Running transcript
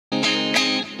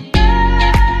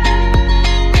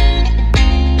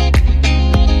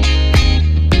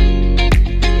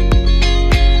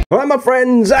my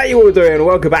friends, how you all doing?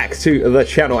 Welcome back to the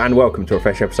channel and welcome to a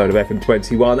fresh episode of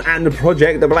FM21 and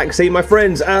Project the Black Sea, my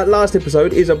friends. Last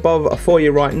episode is above for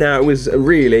you right now. It was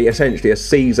really essentially a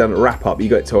season wrap-up. You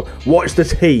got to watch the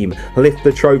team lift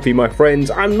the trophy, my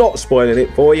friends. I'm not spoiling it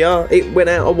for you. It went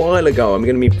out a while ago. I'm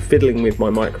going to be fiddling with my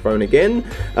microphone again.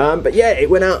 But yeah, it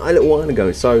went out a little while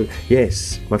ago. So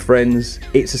yes, my friends,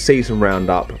 it's a season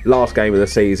roundup. Last game of the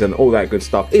season, all that good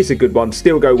stuff. It's a good one.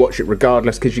 Still go watch it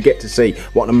regardless because you get to see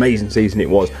what an amazing season it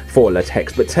was for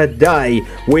Litex. But today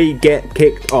we get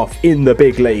kicked off in the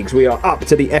big leagues. We are up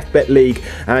to the Efbet League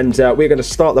and we're going to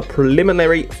start the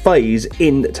preliminary phase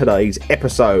in today's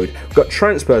episode. We've got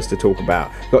transfers to talk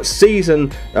about. We've got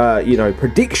season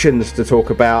predictions to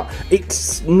talk about.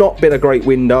 It's not been a great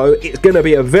window. It's going to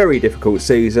be a very difficult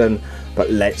season, but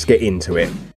let's get into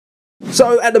it.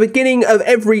 So at the beginning of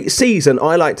every season,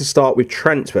 I like to start with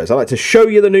transfers. I like to show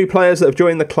you the new players that have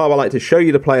joined the club. I like to show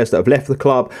you the players that have left the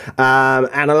club. And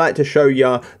I like to show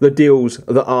you the deals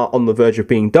that are on the verge of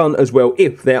being done as well,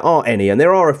 if there are any. And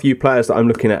there are a few players that I'm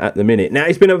looking at the minute. Now,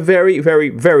 it's been a very, very,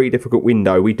 very difficult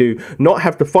window. We do not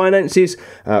have the finances.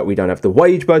 We don't have the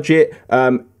wage budget.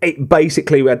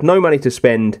 Basically, we had no money to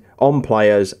spend on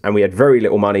players and we had very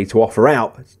little money to offer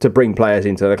out to bring players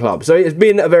into the club. So it's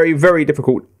been a very, very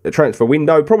difficult transfer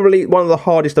window, probably one of the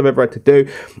hardest I've ever had to do.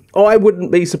 I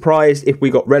wouldn't be surprised if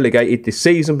we got relegated this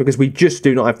season because we just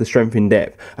do not have the strength in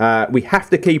depth. We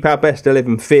have to keep our best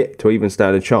 11 fit to even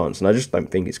stand a chance, and I just don't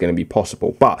think it's going to be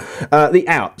possible. But the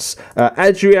outs,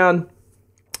 Adrian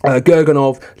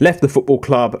Gerganov left the football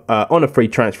club on a free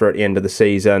transfer at the end of the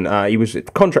season. His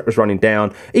contract was running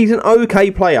down. He's an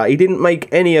okay player. He didn't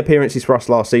make any appearances for us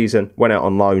last season, went out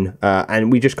on loan,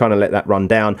 and we just kind of let that run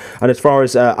down. And as far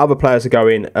as other players are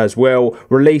going as well,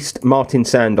 released Martin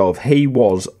Sandov. He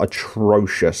was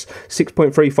atrocious.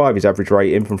 6.35 his average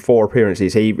rating from 4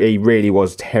 appearances. He really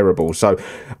was terrible. So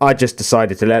I just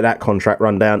decided to let that contract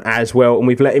run down as well, and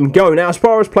we've let him go. Now, as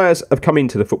far as players have come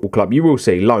into the football club, you will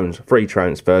see loans, free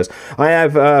transfers. I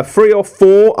have 3 or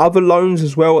 4 other loans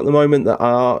as well at the moment that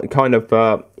are kind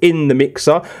of in the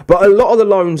mixer, but a lot of the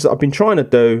loans that I've been trying to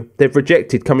do, they've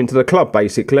rejected coming to the club.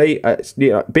 Basically, it's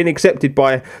been accepted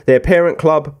by their parent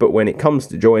club, but when it comes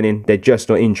to joining, they're just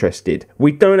not interested.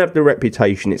 We don't have the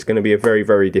reputation. It's going to be a very,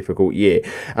 very difficult year,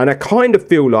 and I kind of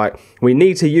feel like we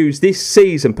need to use this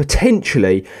season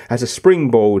potentially as a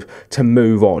springboard to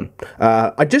move on.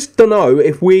 I just don't know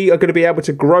if we are going to be able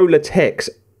to grow Litex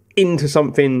into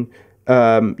something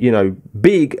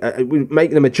big,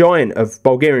 make them a giant of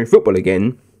Bulgarian football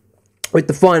again. With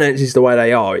the finances the way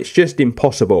they are, it's just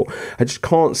impossible. I just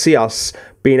can't see us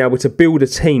being able to build a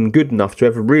team good enough to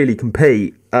ever really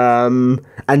compete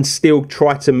and still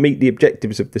try to meet the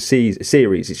objectives of the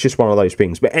series. It's just one of those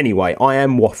things. But anyway, I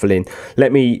am waffling.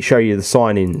 Let me show you the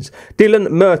signings.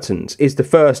 Dylan Mertens is the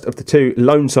first of the 2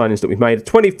 loan signings that we've made. A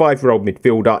 25-year-old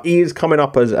midfielder. He is coming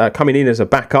in as a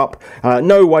backup.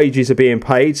 No wages are being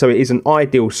paid, so it is an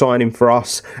ideal signing for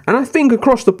us. And I think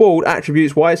across the board,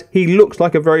 attributes-wise, he looks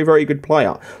like a very, very good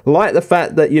player. Like the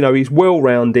fact that, he's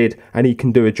well-rounded and he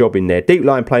can do a job in there. Deep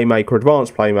line playmaker,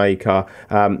 advanced playmaker.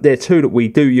 They're 2 that we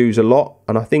do use a lot,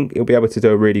 and I think he'll be able to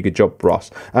do a really good job for us.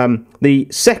 The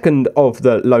second of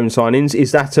the loan signings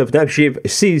is that of Navshiv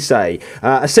Cisse,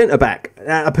 a centre-back,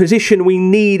 a position we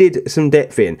needed some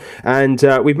depth in, and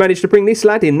we've managed to bring this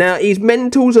lad in. Now, his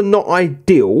mentals are not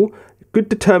ideal. Good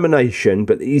determination,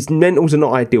 but his mentals are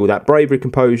not ideal. That bravery,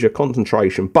 composure,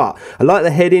 concentration. But I like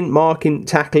the heading, marking,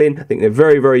 tackling. I think they're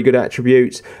very, very good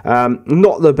attributes.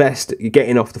 Not the best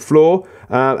getting off the floor.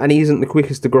 And he isn't the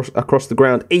quickest across the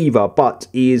ground either. But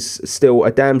he is still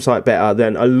a damn sight better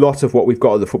than a lot of what we've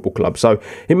got at the football club. So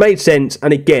it made sense.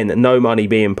 And again, no money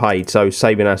being paid. So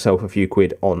saving ourselves a few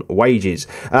quid on wages.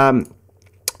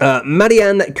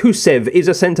 Marian Kusev is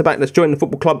a centre-back that's joined the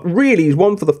football club. Really, he's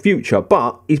one for the future,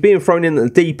 but he's being thrown in at the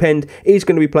deep end. He's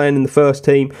going to be playing in the first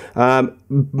team.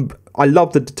 I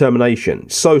love the determination,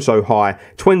 so high.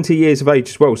 20 years of age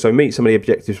as well, so meet some of the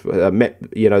objectives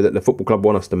that the football club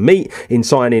want us to meet in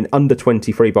signing under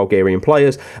 23 Bulgarian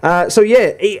players. So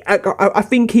yeah, I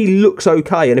think he looks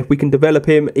okay, and if we can develop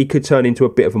him, he could turn into a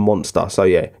bit of a monster. So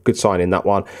yeah, good signing, that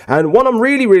one. And one I'm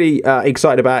really, really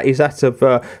excited about is that of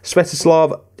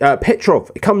Svetoslav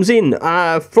Petrov. Comes in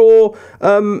for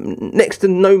next to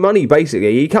no money,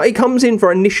 basically. He comes in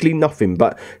for initially nothing,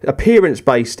 but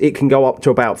appearance-based, it can go up to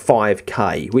about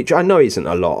 5k, which I know isn't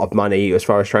a lot of money as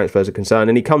far as transfers are concerned,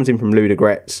 and he comes in from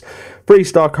Ludogorets.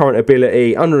 3-star current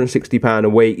ability, £160 a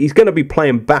week. He's going to be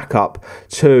playing backup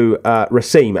to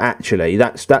Racine, actually.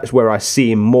 That's where I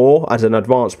see him more as an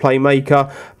advanced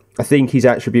playmaker. I think his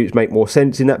attributes make more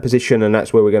sense in that position, and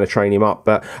that's where we're going to train him up.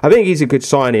 But I think he's a good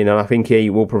signing, and I think he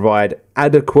will provide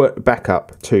adequate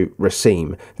backup to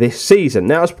Racine this season.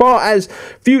 Now, as far as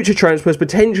future transfers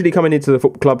potentially coming into the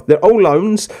football club, they're all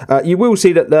loans. You will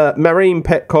see that the Marin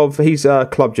Petkov, his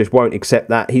club just won't accept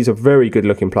that. He's a very good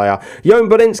looking player. Jon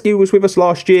Bolensky was with us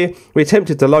last year. We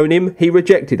attempted to loan him. He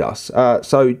rejected us.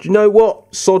 So, do you know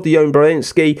what? Sod Jon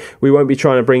Bolensky. We won't be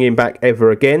trying to bring him back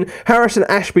ever again. Harrison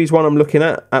Ashby's one I'm looking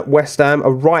at West Ham,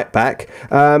 a right back.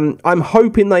 I'm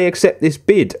hoping they accept this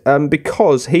bid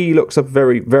because he looks a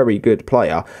very, very good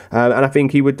player, and I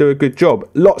think he would do a good job.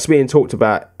 Lots being talked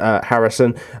about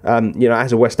Harrison.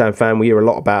 As a West Ham fan, we hear a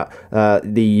lot about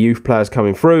the youth players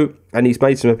coming through, and he's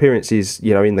made some appearances,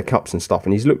 in the cups and stuff,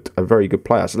 and he's looked a very good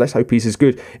player. So let's hope he's as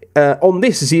good on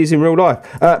this as he is in real life.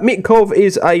 Mitkov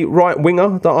is a right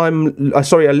winger that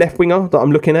a left winger that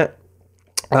I'm looking at.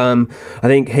 I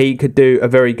think he could do a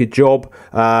very good job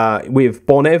with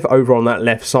Bonev over on that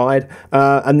left side.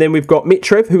 And then we've got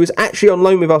Mitrev, who was actually on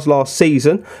loan with us last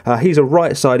season. He's a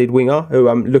right-sided winger who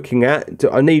I'm looking at.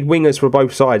 I need wingers for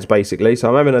both sides, basically. So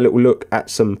I'm having a little look at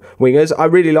some wingers. I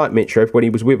really liked Mitrev when he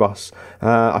was with us.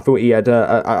 I thought he had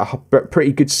a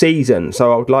pretty good season.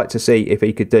 So I would like to see if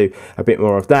he could do a bit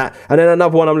more of that. And then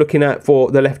another one I'm looking at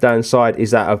for the left-hand side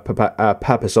is that of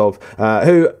Papasov,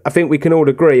 who I think we can all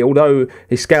agree, although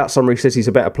his scout summary says he's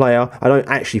a better player, I don't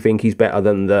actually think he's better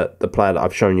than the player that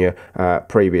I've shown you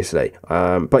previously.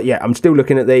 But yeah, I'm still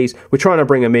looking at these. We're trying to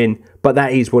bring them in, but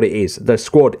that is what it is. The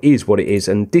squad is what it is,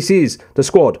 and this is the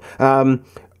squad.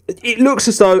 It looks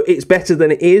as though it's better than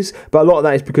it is, but a lot of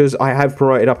that is because I have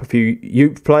promoted up a few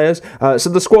youth players. So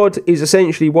the squad is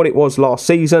essentially what it was last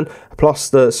season,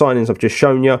 plus the signings I've just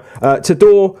shown you.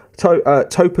 Todor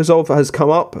Topazov has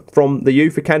come up from the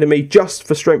youth academy just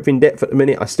for strength in depth at the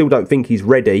minute. I still don't think he's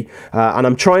ready, and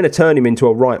I'm trying to turn him into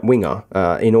a right winger.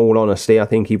 In all honesty, I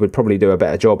think he would probably do a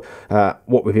better job.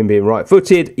 What with him being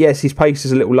right-footed, yes, his pace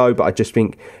is a little low, but I just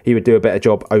think he would do a better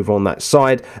job over on that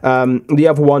side. The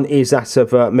other one is that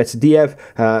of Metadiev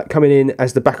coming in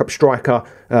as the backup striker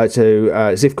to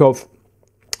Zivkov.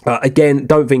 Again,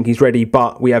 don't think he's ready,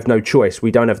 but we have no choice.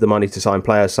 We don't have the money to sign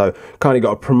players, so kind of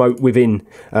got to promote within,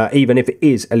 even if it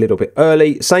is a little bit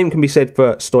early. Same can be said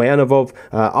for Stoyanovov.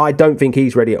 I don't think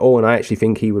he's ready at all, and I actually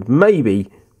think he would maybe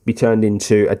be turned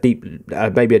into a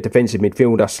maybe a defensive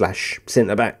midfielder /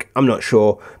 centre back. I'm not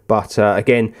sure, but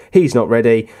again, he's not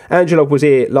ready. Angelov was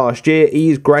here last year.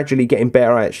 He is gradually getting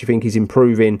better. I actually think he's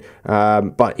improving,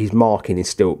 but his marking is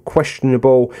still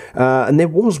questionable. And there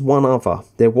was one other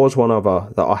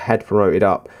that I had promoted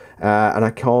up, and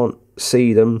I can't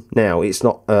see them now. It's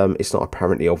not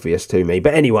apparently obvious to me,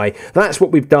 but anyway, that's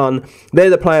what we've done. They're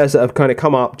the players that have kind of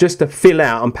come up just to fill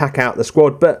out and pack out the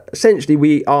squad, but essentially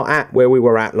we are at where we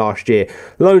were at last year.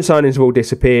 Loan signings have all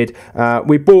disappeared.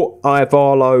 We bought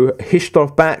Ivalo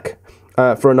Hishtov back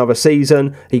for another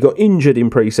season. He got injured in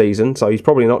pre-season, so he's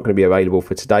probably not going to be available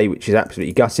for today, which is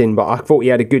absolutely gutting, but I thought he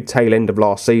had a good tail end of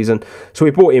last season, so we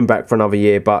brought him back for another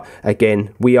year. But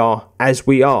again, we are as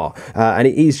we are, and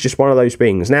it is just one of those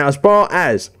things. Now, as far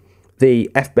as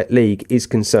the Efbet League is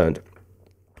concerned,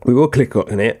 we will click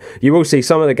on it. You will see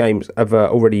some of the games have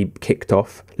already kicked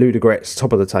off. Ludogorets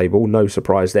top of the table, no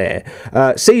surprise there.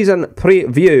 Season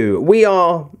preview,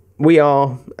 we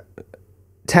are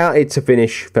touted to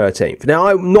finish 13th. Now,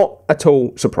 I'm not at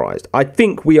all surprised. I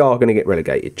think we are going to get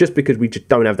relegated just because we just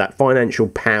don't have that financial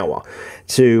power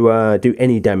to do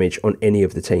any damage on any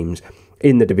of the teams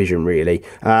in the division, really.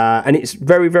 And it's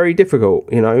very, very difficult,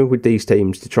 with these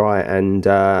teams to try and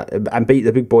beat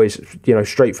the big boys,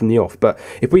 straight from the off. But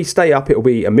if we stay up, it'll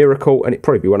be a miracle, and it'll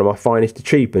probably be one of my finest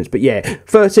achievements. But yeah,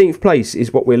 13th place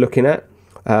is what we're looking at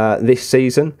this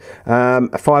season,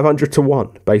 500 to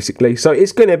 1 basically, so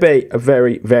it's going to be a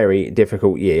very, very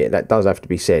difficult year. That does have to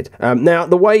be said. Now,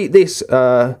 the way this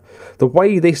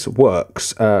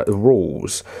works, the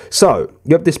rules, so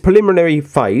you have this preliminary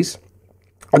phase,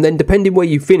 and then depending where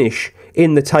you finish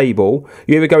in the table,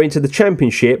 you either go into the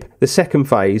championship, the second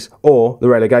phase, or the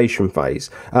relegation phase.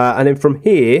 And then from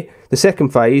here, the second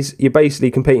phase, you're basically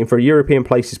competing for a European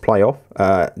places playoff.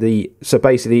 So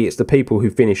basically, it's the people who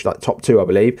finish like top two, I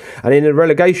believe. And in the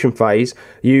relegation phase,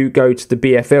 you go to the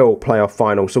BFL playoff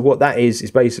final. So what that is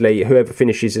basically whoever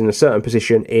finishes in a certain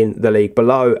position in the league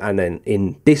below, and then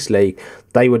in this league,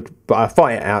 they would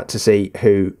fight it out to see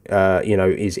who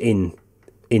is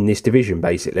in this division,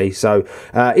 basically. So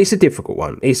it's a difficult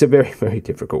one. It's a very, very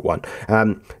difficult one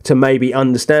to maybe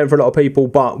understand for a lot of people,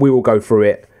 but we will go through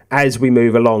it as we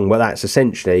move along. But that's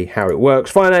essentially how it works.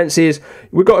 Finances,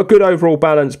 we've got a good overall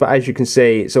balance, but as you can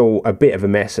see, it's all a bit of a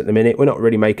mess at the minute. We're not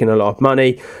really making a lot of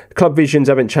money. Club visions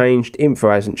haven't changed. Info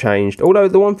hasn't changed. Although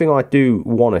the one thing I do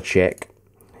want to check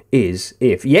is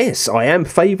if, yes, I am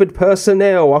favoured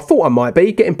personnel. I thought I might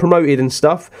be getting promoted and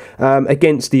stuff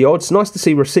against the odds. Nice to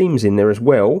see Rasim's in there as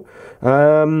well.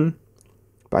 But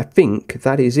I think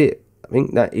that is it.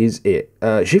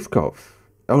 Zhivkov.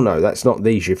 Oh no, that's not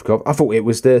the Zhivkov. I thought it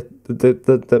was the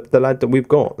lad that we've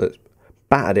got that's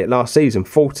battered it last season.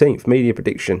 14th media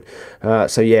prediction.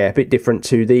 So yeah, a bit different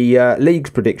to the league's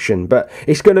prediction. But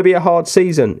it's going to be a hard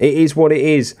season. It is what it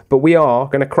is. But we are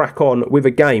going to crack on with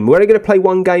a game. We're only going to play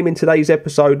one game in today's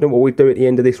episode. And what we do at the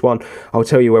end of this one, I'll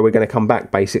tell you where we're going to come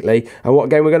back basically. And what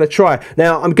game we're going to try.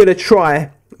 Now, I'm going to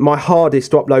try my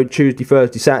hardest to upload Tuesday,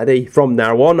 Thursday, Saturday from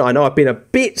now on. I know I've been a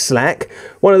bit slack.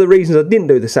 One of the reasons I didn't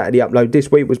do the Saturday upload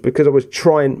this week was because I was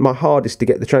trying my hardest to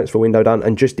get the transfer window done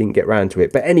and just didn't get round to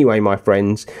it. But anyway, my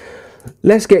friends,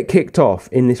 let's get kicked off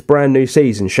in this brand new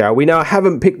season, shall we? Now, I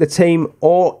haven't picked the team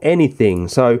or anything,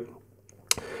 so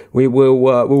we will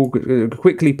we'll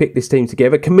quickly pick this team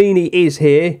together. Kamini is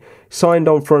here, signed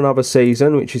on for another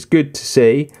season, which is good to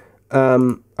see.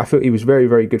 I thought he was very,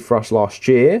 very good for us last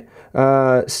year.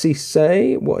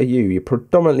 Cisse, what are you? You're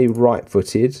predominantly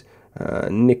right-footed.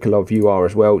 Nikolov, you are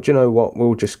as well. Do you know what?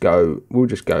 We'll just go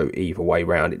either way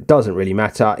round. It doesn't really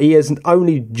matter. He hasn't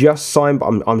only just signed,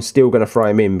 but I'm still going to throw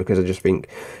him in because I just think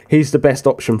he's the best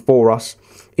option for us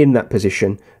in that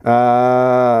position.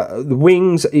 The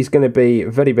wings is going to be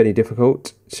very, very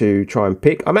difficult to try and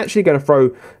pick. I'm actually going to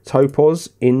throw Topos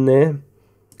in there.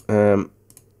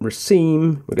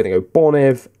 Rasim, we're going to go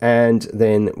Bonev, and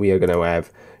then we are going to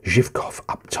have Zhivkov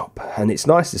up top. And it's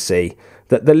nice to see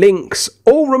that the links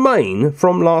all remain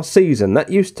from last season. That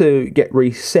used to get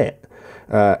reset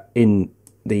in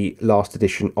the last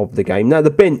edition of the game. Now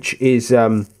the bench is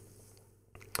the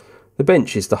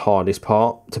hardest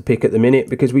part to pick at the minute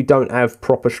because we don't have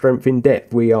proper strength in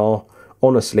depth. We are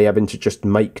honestly having to just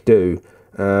make do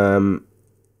in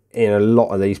a lot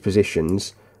of these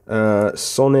positions.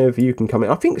 Sonev, you can come in.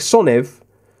 I think Sonev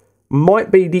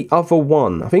might be the other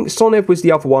one. I think Sonev was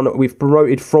the other one that we've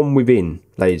promoted from within,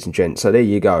 ladies and gents. So there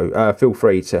you go. Feel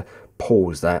free to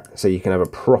pause that so you can have a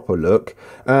proper look.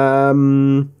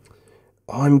 I'm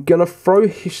going to throw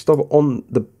Histov on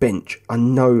the bench. I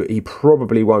know he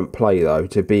probably won't play, though,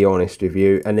 to be honest with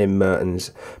you. And then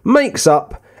Mertens makes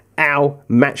up our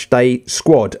match day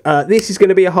squad. This is going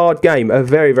to be a hard game, a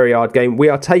very, very hard game. We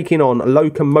are taking on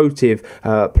Lokomotiv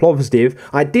Plovdiv.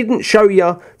 I didn't show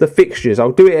you the fixtures.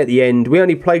 I'll do it at the end. We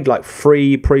only played like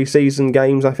 3 pre-season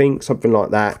games, I think, something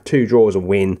like that. 2 draws, a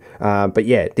win. But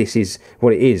yeah, this is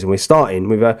what it is. And we're starting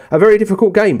with a very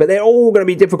difficult game, but they're all going to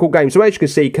be difficult games. So as you can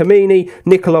see, Kamini,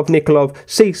 Nikolov,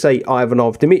 Cisse,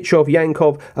 Ivanov, Dimitrov,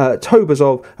 Yankov,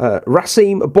 Tobazov,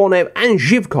 Rasim, Bonev, and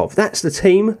Zhivkov. That's the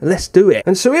team. Let's do it.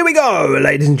 And so here we go,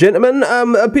 ladies and gentlemen.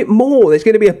 A bit more. There's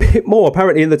going to be a bit more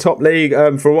apparently in the top league.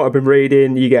 From what I've been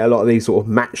reading, you get a lot of these sort of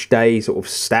match day sort of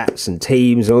stats and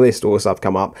teams and all this sort of stuff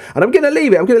come up. And I'm going to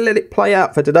leave it. I'm going to let it play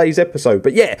out for today's episode.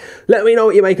 But yeah, let me know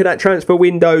what you make of that transfer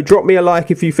window. Drop me a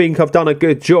like if you think I've done a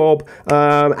good job.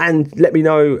 And let me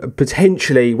know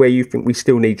potentially where you think we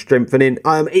still need strengthening.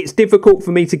 It's difficult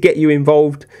for me to get you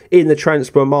involved in the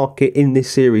transfer market in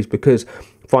this series because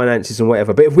finances and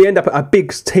whatever, but if we end up at a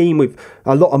big team with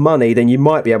a lot of money, then you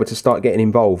might be able to start getting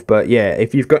involved. But yeah,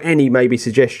 if you've got any maybe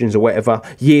suggestions or whatever,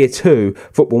 year 2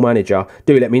 Football Manager,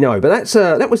 do let me know. But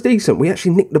that was decent. We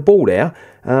actually nicked the ball there,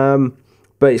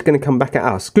 but it's going to come back at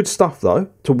us. Good stuff though,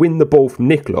 to win the ball from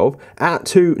Nikolov. Out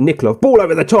to Nikolov, ball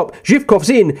over the top.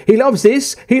 Zhivkov's in. He loves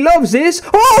this.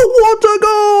 Oh, what a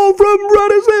goal from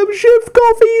Radosem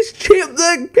Zhivkov. He's chipped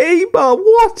the keeper.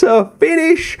 What a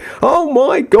finish. Oh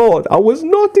my God, I was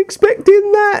not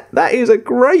expecting that. That is a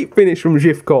great finish from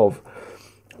Zhivkov.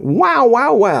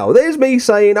 Wow. There's me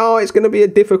saying, oh, it's going to be a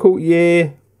difficult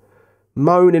year,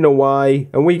 moaning away,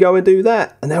 and we go and do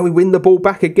that, and now we win the ball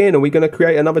back again, and we're going to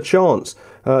create another chance.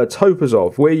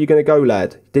 Topazov, where are you going to go,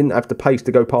 lad? Didn't have the pace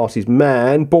to go past his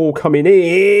man. Ball coming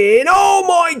in. Oh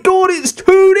my God, it's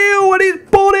 2-0, and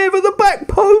it's Bonev at the back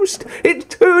post. It's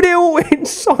 2-0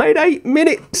 inside 8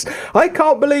 minutes. I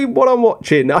can't believe what I'm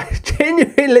watching. I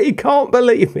genuinely can't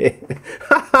believe it.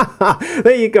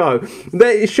 There you go.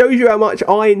 That shows you how much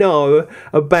I know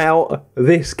about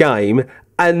this game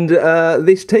and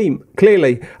this team,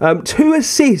 clearly. 2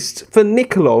 assists for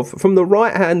Nikolov from the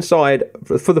right-hand side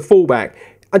for the fullback.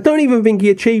 I don't even think he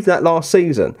achieved that last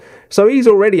season. So he's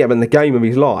already having the game of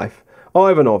his life.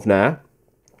 Ivanov now.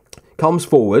 comes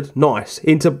forward, nice,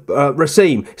 into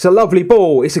Racine. It's a lovely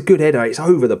ball. It's a good header. It's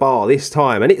over the bar this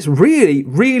time. And it's really,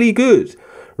 really good.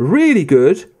 Really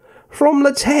good from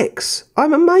Litex.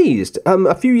 I'm amazed.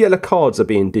 A few yellow cards are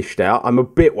being dished out. I'm a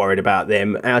bit worried about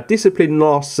them. Our discipline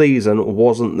last season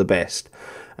wasn't the best.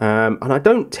 And I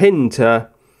don't tend to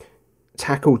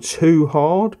tackle too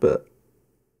hard, but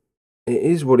it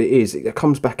is what it is. It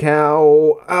comes back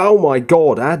out. Oh my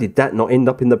God, how did that not end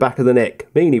up in the back of the net?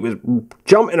 I mean, he was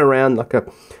jumping around like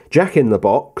a jack in the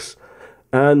box.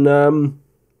 And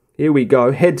here we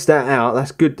go. Heads that out.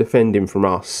 That's good defending from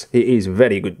us. It is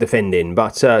very good defending.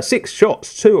 But 6 shots,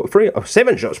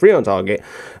 7 shots, 3 on target.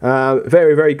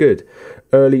 Very, very good.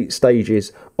 Early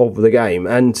stages of the game.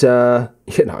 And,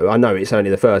 you know, I know it's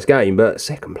only the first game, but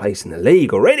second place in the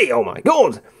league already. Oh my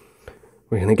God.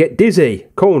 We're going to get dizzy.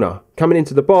 Corner. Coming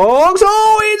into the box.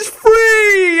 Oh, it's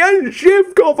free! And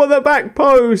Shivkov on the back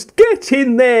post. Get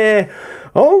in there.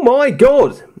 Oh my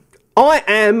God. I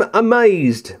am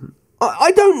amazed.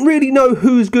 I don't really know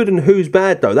who's good and who's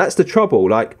bad, though. That's the trouble.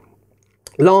 Like,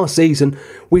 last season,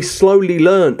 we slowly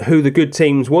learnt who the good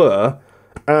teams were.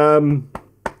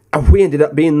 We ended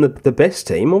up being the best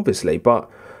team, obviously.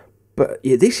 But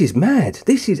yeah, this is mad.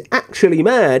 This is actually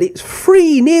mad. It's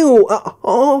 3-0 at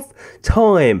half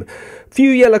time. Few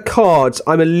yellow cards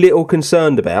I'm a little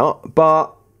concerned about,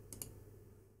 but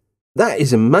that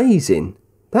is amazing.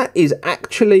 That is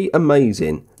actually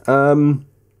amazing.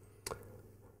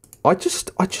 I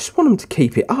just want them to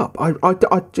keep it up. I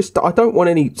don't want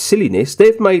any silliness.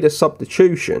 They've made a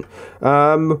substitution.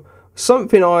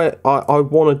 Something I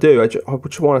want to do. I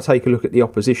just want to take a look at the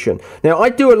opposition. Now, I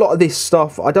do a lot of this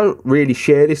stuff. I don't really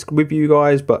share this with you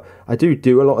guys, but I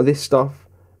do a lot of this stuff.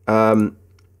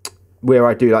 Where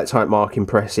I do like type marking,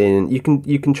 pressing. You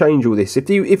can change all this.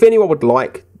 If anyone would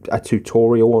like a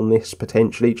tutorial on this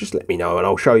potentially, just let me know and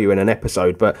I'll show you in an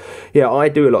episode. But yeah, I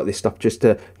do a lot of this stuff just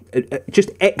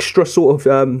extra sort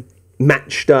of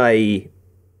match day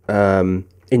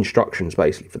instructions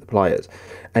basically for the players,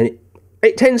 and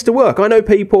it tends to work. I know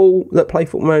people that play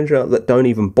Football Manager that don't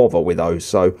even bother with those,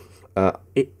 so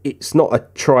it's not a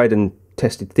tried and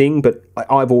tested thing, but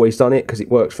I've always done it because it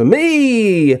works for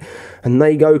me. And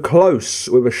they go close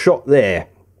with a shot there,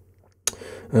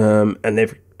 and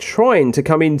they're trying to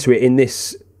come into it in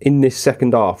this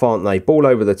second half, aren't they? Ball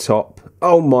over the top.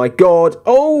 Oh my God.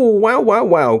 Oh,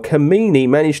 wow. Kamini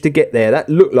managed to get there. That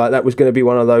looked like that was going to be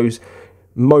one of those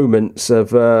moments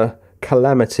of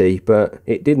calamity, but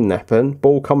it didn't happen.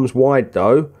 Ball comes wide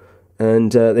though,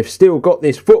 and they've still got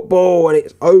this football, and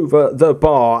it's over the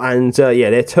bar. And yeah,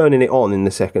 they're turning it on in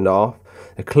the second half.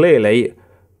 They clearly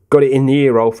got it in the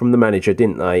ear roll from the manager,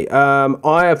 didn't they?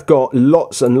 I have got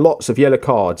lots and lots of yellow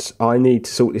cards. I need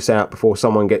to sort this out before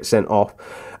someone gets sent off.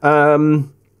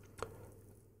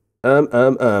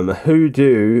 Who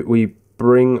do we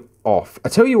bring off? I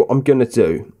tell you what I'm going to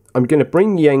do. I'm going to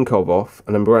bring Yankov off,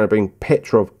 and I'm going to bring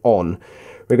Petrov on.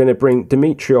 We're going to bring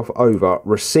Dimitriov over.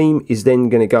 Racine is then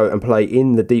going to go and play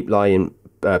in the deep lying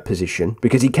position,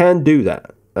 because he can do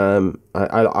that.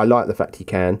 I like the fact he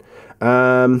can.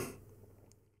 And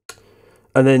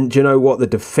then, do you know what? The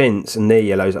defence and their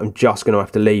yellows, I'm just going to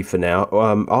have to leave for now.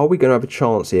 Are we going to have a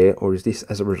chance here, or is this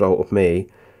as a result of me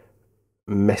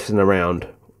messing around,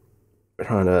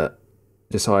 trying to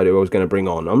decide who I was going to bring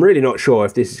on? I'm really not sure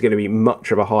if this is going to be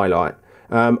much of a highlight.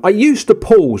 I used to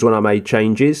pause when I made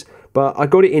changes, but I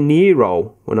got it in the ear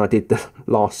roll when I did the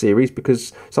last series,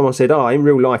 because someone said, in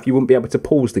real life you wouldn't be able to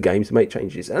pause the game to make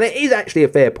changes. And it is actually a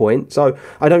fair point, so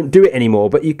I don't do it anymore,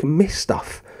 but you can miss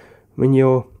stuff when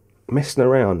you're messing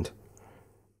around.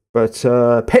 But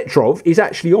Petrov is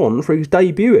actually on for his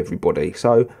debut, everybody,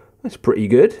 so that's pretty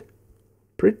good.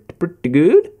 Pretty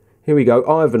good. Here we go.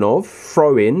 Ivanov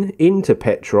throwing into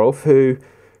Petrov, who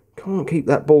can't keep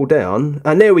that ball down.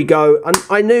 And there we go. And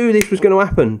I knew this was going to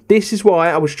happen. This is why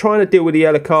I was trying to deal with the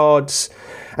yellow cards.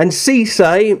 And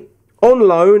Cisse, on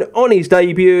loan, on his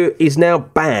debut, is now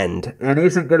banned and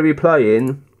isn't going to be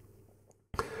playing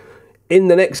in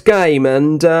the next game.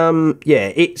 And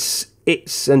yeah, it's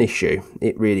an issue.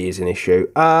 It really is an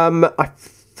issue.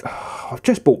 I've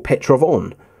just brought Petrov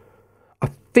on. I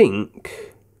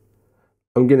think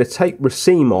I'm going to take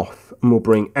Racine off and we'll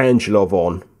bring Angelov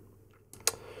on.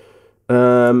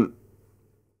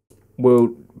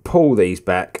 We'll pull these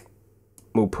back.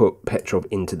 We'll put Petrov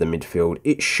into the midfield.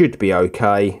 It should be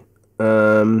okay.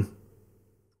 A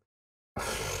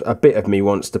bit of me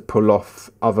wants to pull off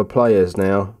other players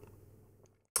now,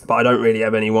 but I don't really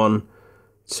have anyone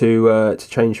to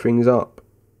change things up.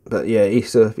 But yeah,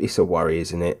 it's a worry,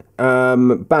 isn't it?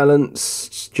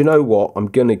 Balance. Do you know what? I'm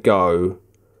gonna go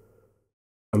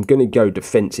I'm going to go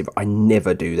defensive. I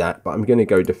never do that, but I'm going to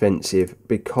go defensive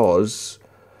because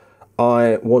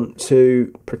I want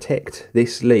to protect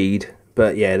this lead.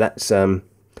 But yeah, that's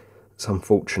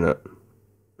unfortunate.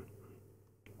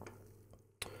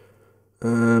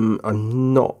 I'm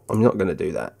not going to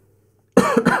do that.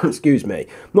 Excuse me.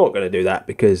 I'm not going to do that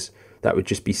because that would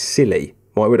just be silly.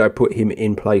 Why would I put him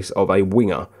in place of a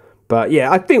winger? But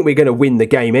yeah, I think we're going to win the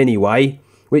game anyway,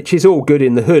 which is all good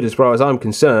in the hood as far as I'm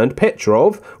concerned.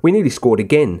 Petrov, we nearly scored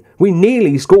again. We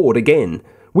nearly scored again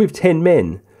with 10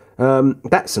 men.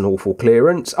 That's an awful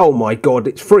clearance. Oh my God,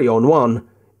 it's 3-on-1.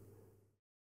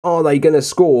 Are they going to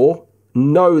score?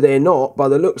 No, they're not, by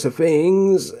the looks of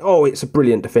things. Oh, it's a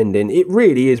brilliant defending. It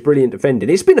really is brilliant defending.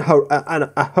 It's been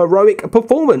a heroic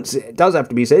performance, it does have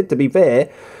to be said, to be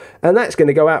fair. And that's going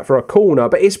to go out for a corner.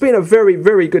 But it's been a very,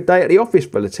 very good day at the office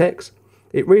for Litex.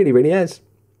 It really, really has.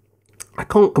 I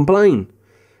can't complain.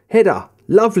 Header,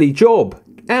 lovely job.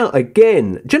 Out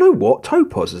again. Do you know what?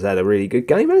 Topos has had a really good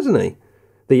game, hasn't he?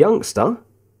 The youngster.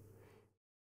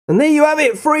 And there you have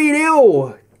it,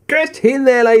 3-0. Get in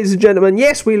there, ladies and gentlemen.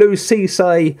 Yes, we lose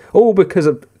Cisse, all because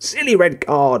of silly red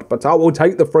card, but I will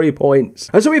take the 3 points.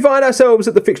 And so we find ourselves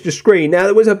at the fixture screen. Now,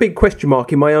 there was a big question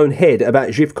mark in my own head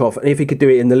about Zhivkov and if he could do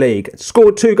it in the league.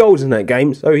 Scored 2 goals in that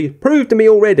game, so he's proved to me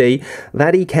already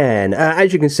that he can.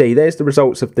 As you can see, there's the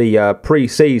results of the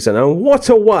pre-season, and what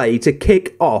a way to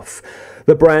kick off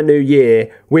the brand new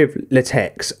year with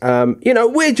Litex. You know,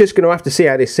 we're just going to have to see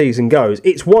how this season goes.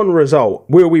 It's one result.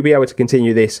 Will we be able to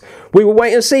continue this? We will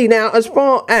wait and see. Now, as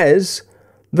far as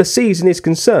the season is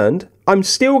concerned, I'm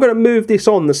still going to move this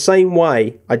on the same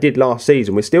way I did last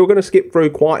season. We're still going to skip through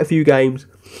quite a few games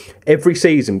every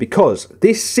season because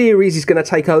this series is going to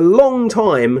take a long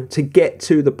time to get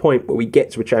to the point where we get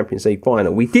to a Champions League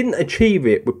final. We didn't achieve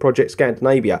it with Project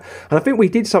Scandinavia, and I think we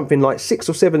did something like 6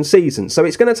 or 7 seasons, so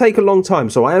it's going to take a long time.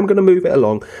 So I am going to move it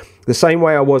along the same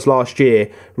way I was last year,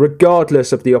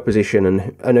 regardless of the opposition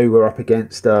and who we're up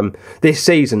against this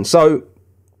season. So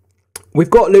we've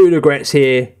got Ludogorets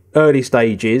here, early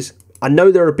stages. I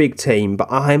know they're a big team,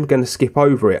 but I am going to skip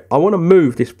over it. I want to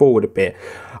move this forward a bit.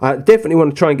 I definitely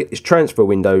want to try and get this transfer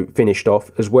window finished off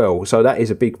as well. So that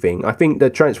is a big thing. I think the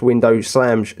transfer window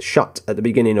slams shut at the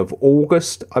beginning of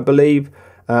August, I believe,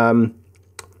 in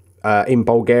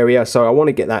Bulgaria. So I want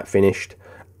to get that finished.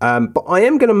 But I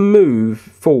am going to move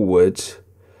forward.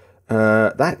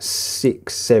 That's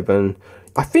 6, 7...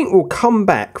 I think we'll come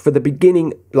back for the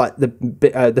beginning, like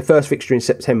the first fixture in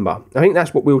September. I think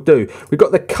that's what we'll do. We've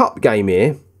got the cup game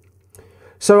here.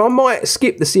 So I might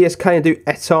skip the CSK and do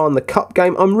Etar and the cup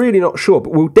game. I'm really not sure,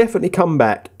 but we'll definitely come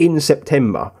back in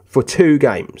September for 2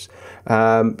 games.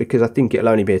 Because I think it'll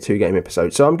only be a 2-game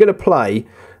episode. So I'm going to play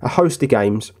a host of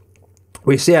games.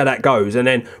 We'll see how that goes. And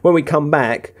then when we come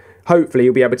back, hopefully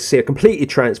you'll be able to see a completed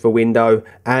transfer window.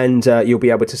 And you'll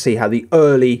be able to see how the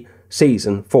early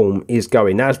season form is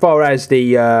going. Now, as far as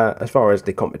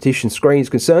the competition screen is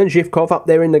concerned, Zhivkov up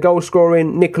there in the goal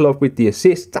scoring, Nikolov with the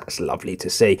assist. That's lovely to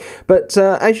see. But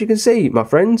as you can see, my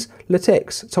friends,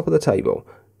 Litex top of the table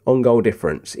on goal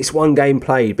difference. It's 1 game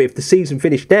played, but if the season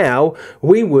finished now,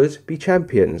 we would be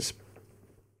champions.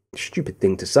 Stupid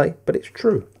thing to say, but it's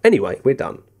true. Anyway, we're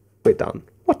done. We're done.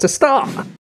 What a start!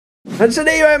 And so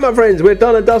there you are, my friends. We're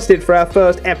done and dusted for our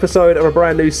first episode of a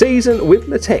brand new season with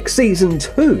Litex Season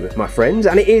 2, my friends.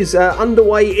 And it is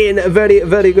underway in very,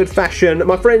 very good fashion.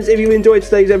 My friends, if you enjoyed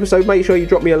today's episode, make sure you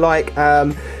drop me a like.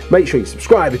 Make sure you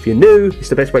subscribe if you're new. It's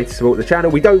the best way to support the channel.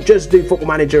 We don't just do Football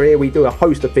Manager here. We do a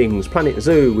host of things. Planet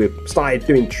Zoo. We've started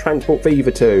doing Transport Fever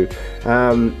 2.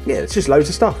 Yeah, it's just loads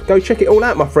of stuff. Go check it all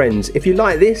out, my friends. If you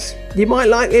like this, you might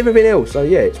like everything else. So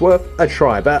yeah, it's worth a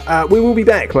try. But we will be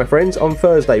back, my friends, on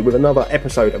Thursday with another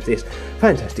episode of this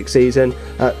fantastic series, and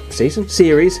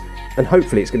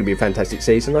hopefully it's going to be a fantastic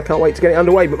season. I can't wait to get it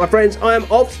underway. But my friends, I am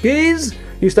off skis.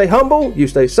 You stay humble, you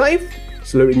stay safe.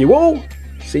 Saluting you all.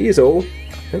 See you all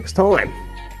next time.